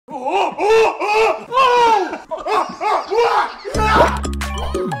What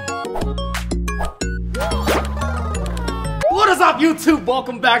is up, YouTube?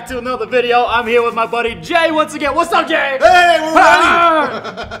 Welcome back to another video. I'm here with my buddy Jay once again. What's up, Jay? Hey, we're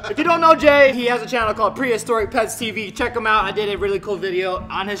ready. If you don't know Jay, he has a channel called Prehistoric Pets TV. Check him out. I did a really cool video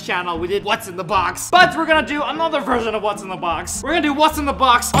on his channel. We did What's in the Box. But we're gonna do another version of What's in the Box. We're gonna do What's in the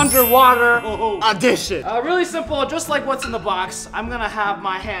Box Underwater Edition. Really simple, just like What's in the Box. I'm gonna have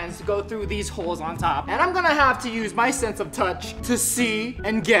my hands go through these holes on top. And I'm gonna have to use my sense of touch to see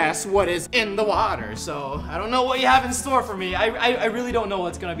and guess what is in the water. So, I don't know what you have in store for me. I really don't know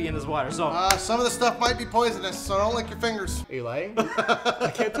what's gonna be in this water, so. Some of the stuff might be poisonous, so don't lick your fingers. Are you lying?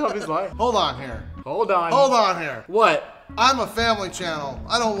 I can't tell if he's lying. Hold on here. Hold on. Hold on here. What? I'm a family channel.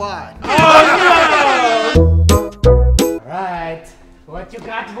 I don't lie. Oh, no! Alright. What you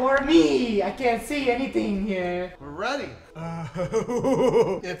got for me? I can't see anything here. We're ready.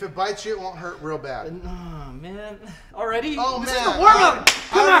 If it bites you, it won't hurt real bad. Oh, man. Already? Oh, this man. Is the warm-up.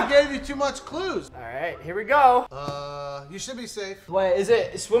 Come I on. gave you too much clues. Alright, here we go. You should be safe. Wait, is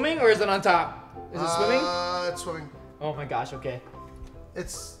it swimming or is it on top? Is it swimming? It's swimming. Oh my gosh, okay.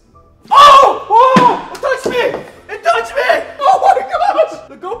 It's... Oh! Oh! It touched me! It touched me! Oh my gosh!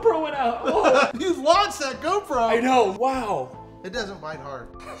 The GoPro went out. Oh. You launched that GoPro. I know. Wow. It doesn't bite hard.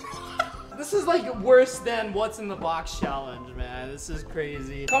 This is like worse than What's in the Box challenge, man. This is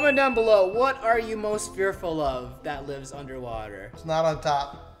crazy. Comment down below, what are you most fearful of that lives underwater? It's not on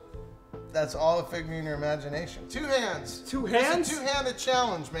top. That's all a figure in your imagination. Two hands. Two hands? It's a two-handed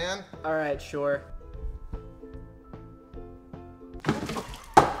challenge, man. All right, sure.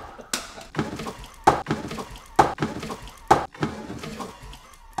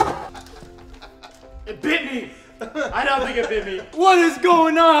 It bit me. I don't think it bit me. What is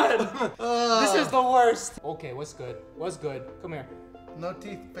going on? This is the worst. Okay, what's good? What's good? Come here. No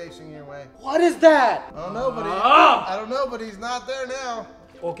teeth facing your way. What is that? I don't know, but I don't know, but he's not there now.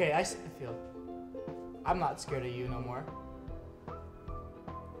 Okay, I feel. I'm not scared of you no more.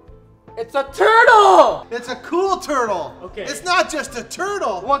 It's a turtle! It's a cool turtle. Okay. It's not just a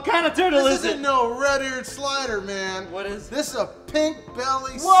turtle. What kind of turtle is it? This isn't no red-eared slider, man. What is? This is a pink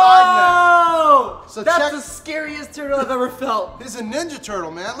belly side Whoa! neck. So that's the scariest turtle I've ever felt. This is a ninja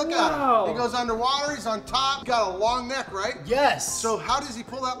turtle, man. Look Wow. at him. He goes underwater. He's on top. He's got a long neck, right? Yes. So how does he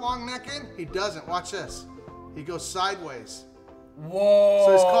pull that long neck in? He doesn't. Watch this. He goes sideways. Whoa.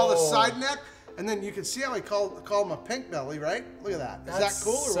 So it's called a side neck. And then you can see how he called him a pink belly, right? Look at that. Is that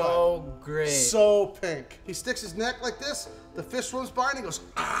cool or what? So great. So pink. He sticks his neck like this. The fish swims by and he goes,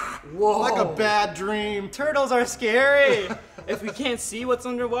 ah, whoa. like a bad dream. Turtles are scary. If we can't see what's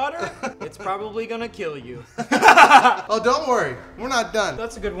underwater, it's probably gonna kill you. Oh, don't worry. We're not done.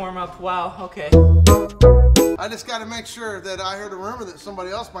 That's a good warm-up. Wow, okay. I just got to make sure that I heard a rumor that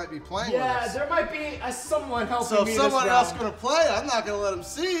somebody else might be playing with Yeah, us. there might be someone helping So me if someone this else is round. going to play, I'm not going to let them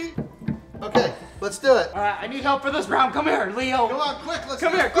see. Okay, let's do it. All right, I need help for this round. Come here, Leo. Come on, quick, let's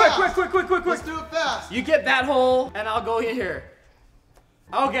Come do here, it quick, fast. quick. Let's do it fast. You get that hole, and I'll go in here.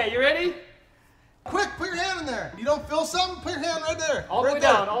 Okay, you ready? Quick, put your hand in there. You don't feel something? Put your hand right there. All the right way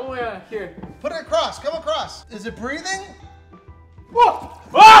there. down, all the way down. Here. Put it across, come across. Is it breathing? Whoa!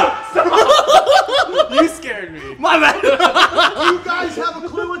 Whoa! You scared me. My bad. Do you guys have a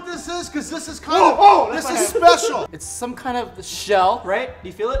clue what this is? Because this is kind this is special. It's some kind of shell, right? Do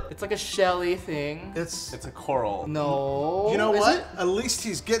you feel it? It's like a shelly thing. It's a coral. No. You know Is what? it? At least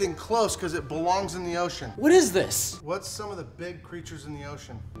he's getting close because it belongs in the ocean. What is this? What's some of the big creatures in the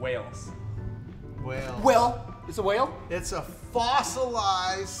ocean? Whales. Whale. Whale. It's a whale? It's a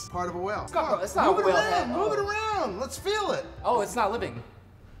fossilized part of a whale. It's not Move a it whale around, head. move it around. Let's feel it. Oh, it's not living.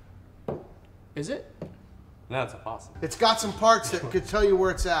 Is it? No, it's a fossil. It's got some parts that could tell you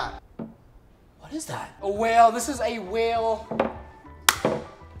where it's at. What is that? A whale. This is a whale.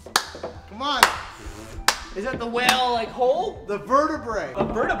 Come on. Is that the whale like hole? The vertebrae. A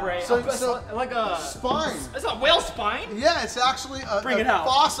vertebrae. So like a spine. It's a whale spine. Yeah, it's actually a Bring it out.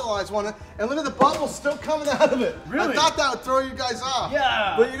 fossilized one. And look at the bubbles still coming out of it. Really? I thought that would throw you guys off.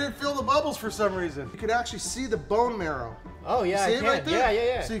 Yeah. But you didn't feel the bubbles for some reason. You could actually see the bone marrow. Oh yeah, See I it can. right there?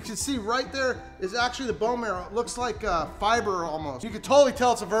 Yeah. So you can see right there is actually the bone marrow. It looks like fiber almost. You can totally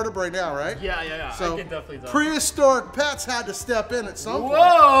tell it's a vertebrae now, right? Yeah. So I can definitely tell. Prehistoric Pets had to step in at some point.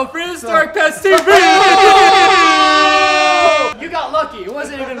 Whoa! Prehistoric Pets TV! You got lucky. It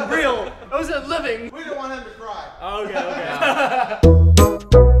wasn't even real. It wasn't living. We didn't want him to cry. Okay.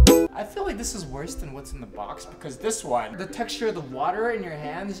 I feel like this is worse than What's in the Box because this one, the texture of the water in your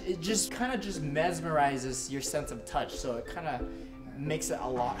hands, it just kind of just mesmerizes your sense of touch. So it kind of makes it a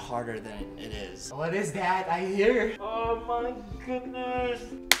lot harder than it is. What is that I hear? Oh my goodness.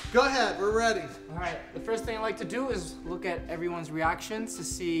 Go ahead, we're ready. All right, the first thing I like to do is look at everyone's reactions to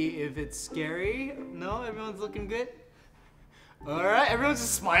see if it's scary. No, everyone's looking good. All right, everyone's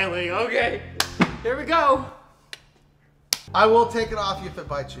just smiling. Okay, here we go. I will take it off you if it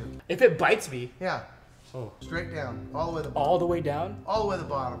bites you. If it bites me. Yeah. Oh. Straight down, all the way to the bottom. All the way down? All the way to the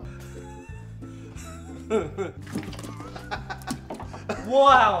bottom.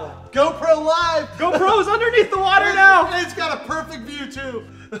 Wow. GoPro live. GoPro's underneath the water now. It's got a perfect view too.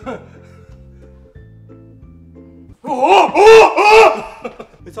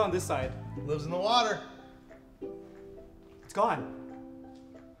 It's on this side. Lives in the water. It's gone.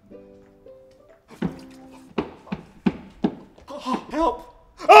 Oh, help.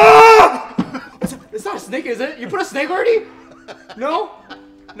 Ah! It's not a snake, is it? You put a snake already? No?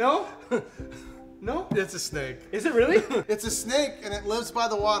 No? No? It's a snake. Is it really? It's a snake and it lives by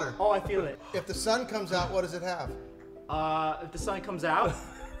the water. Oh, I feel it. If the sun comes out, what does it have? If the sun comes out,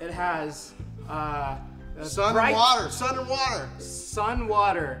 it has Sun bright and water. Sun and water. sun,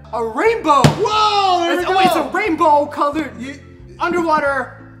 water. A rainbow! Whoa! There we go. Oh, it's a rainbow colored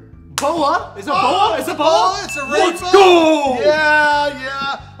underwater boa. Is it a boa? Is it a boa? Oh, it's a rainbow. Let's go! Yeah,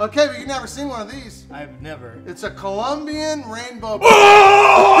 yeah. Okay, but you've never seen one of these. I've never. It's a Colombian rainbow.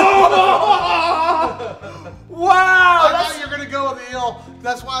 Wow! I thought you were gonna go with the eel.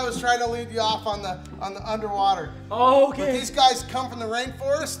 That's why I was trying to lead you off on the underwater. Oh, But okay. these guys come from the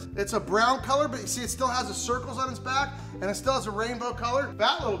rainforest. It's a brown color, but you see it still has the circles on its back, and it still has a rainbow color.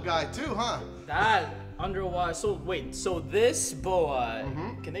 That little guy too, huh? That underwater. So wait. So this boa,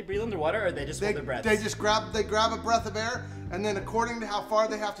 can they breathe underwater, or they just hold their breath? They grab a breath of air, and then according to how far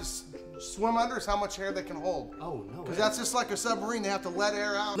they have to swim under is how much air they can hold. Oh no. Because that's just like a submarine. They have to let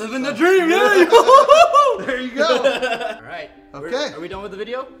air out. Living the dream, yeah. There you go. All right. Okay. Are we done with the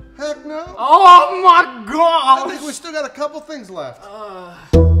video? Heck no. Oh my I god. think we still got a couple things left.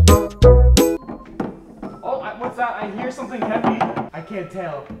 What's that? I hear something heavy. I can't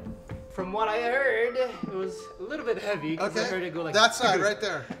tell. From what I heard, it was a little bit heavy because I heard it go like that side right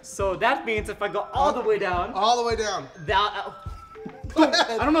there. So that means if I go all the way down, All the way down. I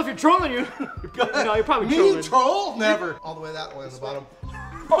don't know if you're trolling you. No, you're probably Me trolling. troll? Never. All the way that way on the bottom.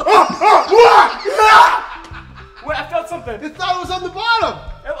 Wait, I felt something. You thought it was on the bottom.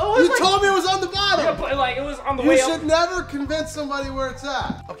 You Told me it was on the bottom. Yeah, but like it was on the You way should up. never convince somebody where it's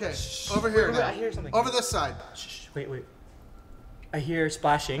at. Okay, over here wait, now. I hear something. Over this side. Shh, wait. I hear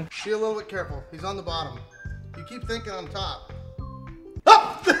splashing. Be a little bit careful. He's on the bottom. You keep thinking on top.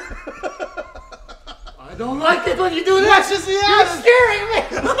 I don't like it when you do that. That's just the You're end. scaring me.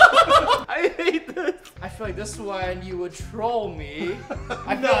 I hate this. I feel like this one you would troll me.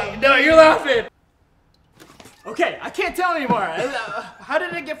 I feel like, no, you're laughing. Okay, I can't tell anymore. How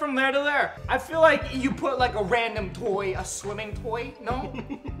did it get from there to there? I feel like you put like a random toy, a swimming toy. No?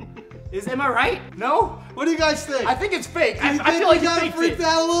 Am I right? No? What do you guys think? I think it's fake. Do you I think feel like we you got faked freaked it.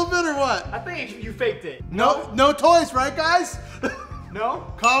 out a little bit or what? I think you faked it. No toys, right, guys? No?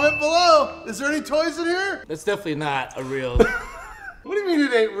 Comment below. Is there any toys in here? That's definitely not a real. What do you mean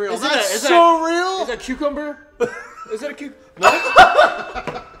it ain't real? Is That's it so real. Is it a cucumber? Is it a cucumber?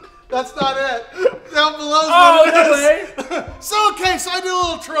 That's not it. Down below. Oh, anyway. So okay, so I do a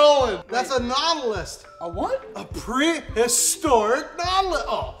little trolling. That's a nautilus. A what? A prehistoric nautilus.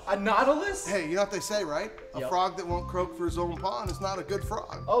 Oh, a nautilus? Hey, you know what they say, right? A Yep. frog that won't croak for his own pond is not a good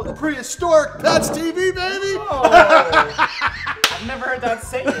frog. Oh, the prehistoric Pets TV, baby. Oh, I've never heard that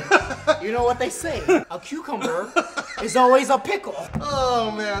saying. You know what they say? A cucumber is always a pickle.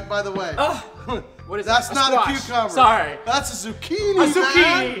 Oh man, by the way. What is That's that? not squash. a cucumber. Sorry. That's a zucchini, A zucchini.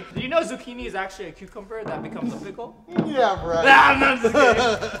 man. Did you know zucchini is actually a cucumber that becomes a pickle? Yeah, right. I'm not just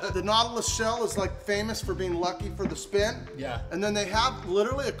kidding. The nautilus shell is like famous for being lucky for the spin. Yeah. And then they have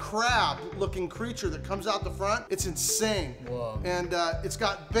literally a crab-looking creature that comes out the front. It's insane. Whoa. And it's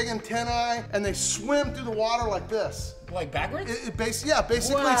got big antennae, and they swim through the water like this. Like backwards? Basically it's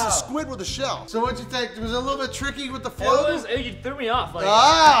Wow. a squid with a shell. So what'd you think? Was it a little bit tricky with the It float? was, you threw me off. Like,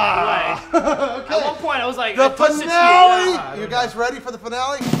 Ah! like, at one point I was like, The I touched the finale! cheek. You guys ready for the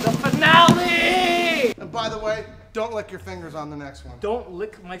finale? The finale! And by the way, don't lick your fingers on the next one. Don't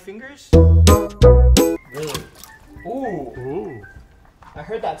lick my fingers? Really? Ooh. I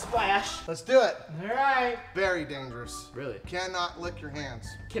heard that splash. Let's do it. All right. Very dangerous. Really? Cannot lick your hands.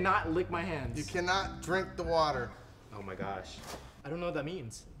 Cannot lick my hands. You cannot drink the water. Oh my gosh. I don't know what that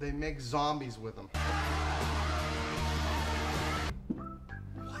means. They make zombies with them.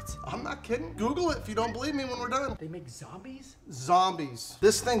 What? I'm not kidding. Google it if you don't believe me when we're done. They make zombies? Zombies.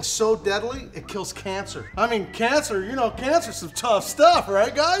 This thing's so deadly, it kills cancer. I mean, cancer, you know, cancer's some tough stuff,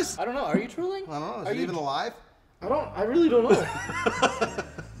 right, guys? I don't know. Are you trolling? I don't know. Is Are it you even alive? I really don't know.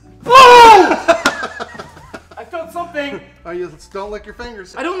 Oh, you don't lick your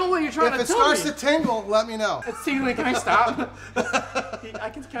fingers. I don't know what you're trying If to it tell me. starts to tingle, let me know. It's tingling. Can I stop?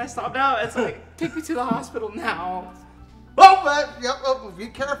 Can I stop now? It's like, take me to the hospital now. Oh, be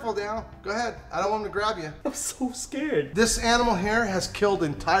careful now. Go ahead. I don't want him to grab you. I'm so scared. This animal here has killed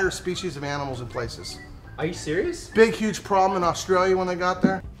entire species of animals in places. Are you serious? Big, huge problem in Australia when they got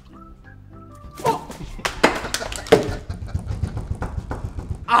there. Oh.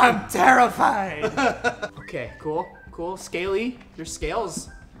 I'm terrified. Okay, cool. Scaly. Your scales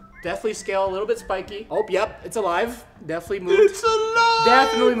definitely scale a little bit spiky. Oh, yep, it's alive. Definitely moved. It's alive.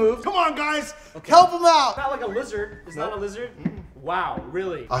 Definitely moved. Come on, guys. Okay. Help him out. Not like a lizard. It's not a lizard. Wow,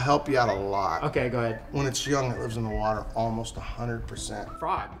 really? I'll help you out a lot. Okay, go ahead. When it's young, it lives in the water almost 100%.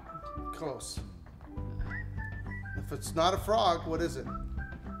 Frog. Close. If it's not a frog, what is it?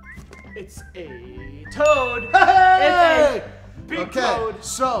 It's a toad. Hey! It's a big toad.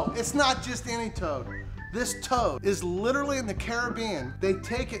 So it's not just any toad. This toad is literally in the Caribbean. They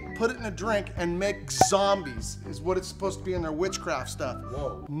take it, put it in a drink, and make zombies, is what it's supposed to be in their witchcraft stuff.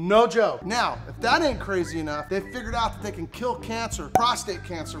 Whoa. No joke. Now, if that ain't crazy enough, they figured out that they can kill cancer, prostate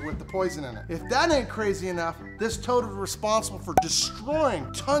cancer, with the poison in it. If that ain't crazy enough, this toad is responsible for destroying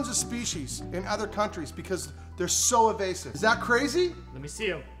tons of species in other countries because they're so evasive. Is that crazy? Let me see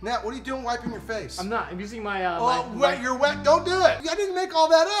him. Nat, what are you doing wiping your face? I'm not. I'm using my, You're wet. Don't do it. I didn't make all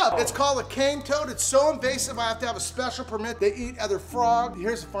that up. It's called a cane toad. It's so invasive, I have to have a special permit. They eat other frog.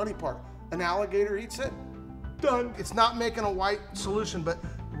 Here's the funny part. An alligator eats it. Done. It's not making a white solution, but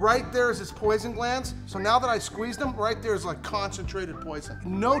right there is its poison glands. So now that I squeezed them, right there is like concentrated poison.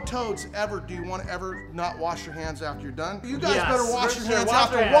 No toads ever do you want to ever not wash your hands after you're done. You guys better wash your hands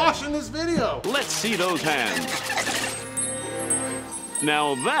after watching this video. Let's see those hands.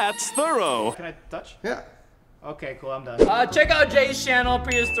 Now that's thorough. Can I touch? Yeah. Okay, cool, I'm done. Check out Jay's channel,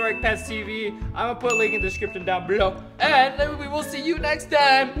 Prehistoric Pets TV. I'm gonna put a link in the description down below. And we will see you next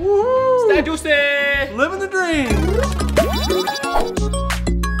time. Woohoo! Stay juicy! Living the dream.